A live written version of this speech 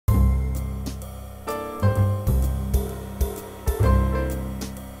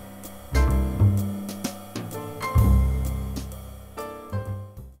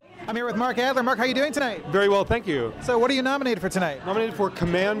I'm here with Mark Adler. Mark, how are you doing tonight? Very well, thank you. So what are you nominated for tonight? Nominated for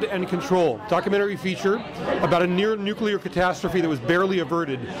Command and Control, documentary feature about a near-nuclear catastrophe that was barely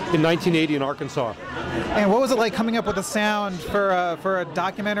averted in 1980 in Arkansas. And what was it like coming up with a sound for a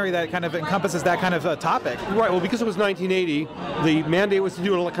documentary that kind of encompasses that kind of topic? Right, well, because it was 1980, the mandate was to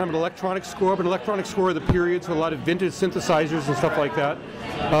do kind of an electronic score, but an electronic score of the period, so a lot of vintage synthesizers and stuff like that.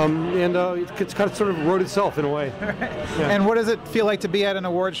 It's kind of sort of wrote itself in a way. Yeah. And what does it feel like to be at an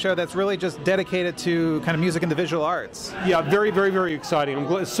award show that's really just dedicated to kind of music and the visual arts? Yeah, very, very, very exciting.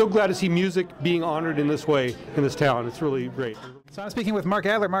 I'm so glad to see music being honored in this way in this town. It's really great. So I'm speaking with Mark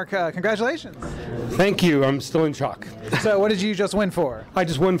Adler. Mark, congratulations. Thank you. I'm still in shock. So what did you just win for? I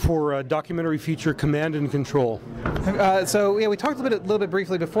just won for a documentary feature, Command and Control. So yeah, we talked a little bit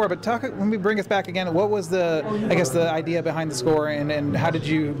briefly before, but when we bring us back again, what was the idea behind the score, and how did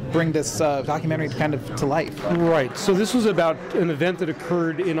you bring this documentary kind of to life? Right. So this was about an event that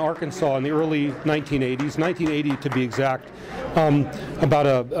occurred in Arkansas in the early 1980s, 1980 to be exact, about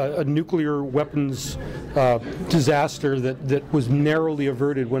a nuclear weapons disaster that was narrowly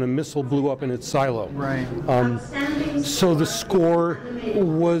averted when a missile blew up in its silo. Right. So the score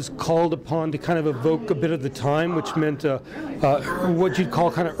was called upon to kind of evoke a bit of the time, which meant what you'd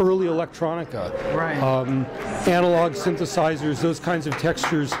call kind of early electronica. Right. Analog synthesizers, those kinds of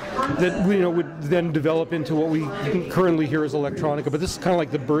textures that would then develop into what we currently hear as electronica. But this is kind of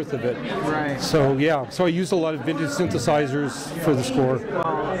like the birth of it. Right. So yeah, so I used a lot of vintage synthesizers for the score.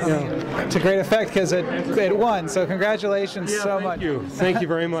 Yeah. To great effect because it won. So congratulations so much. Thank you. Thank you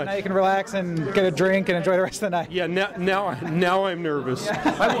very much. Now you can relax and get a drink and enjoy the rest of the night. Yeah. Now I'm nervous.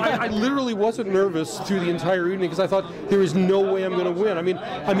 I literally wasn't nervous through the entire evening because I thought there is no way I'm going to win.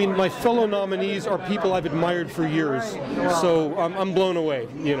 I mean, my fellow nominees are people I've admired for years, so I'm blown away.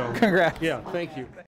 Congrats. Yeah. Thank you.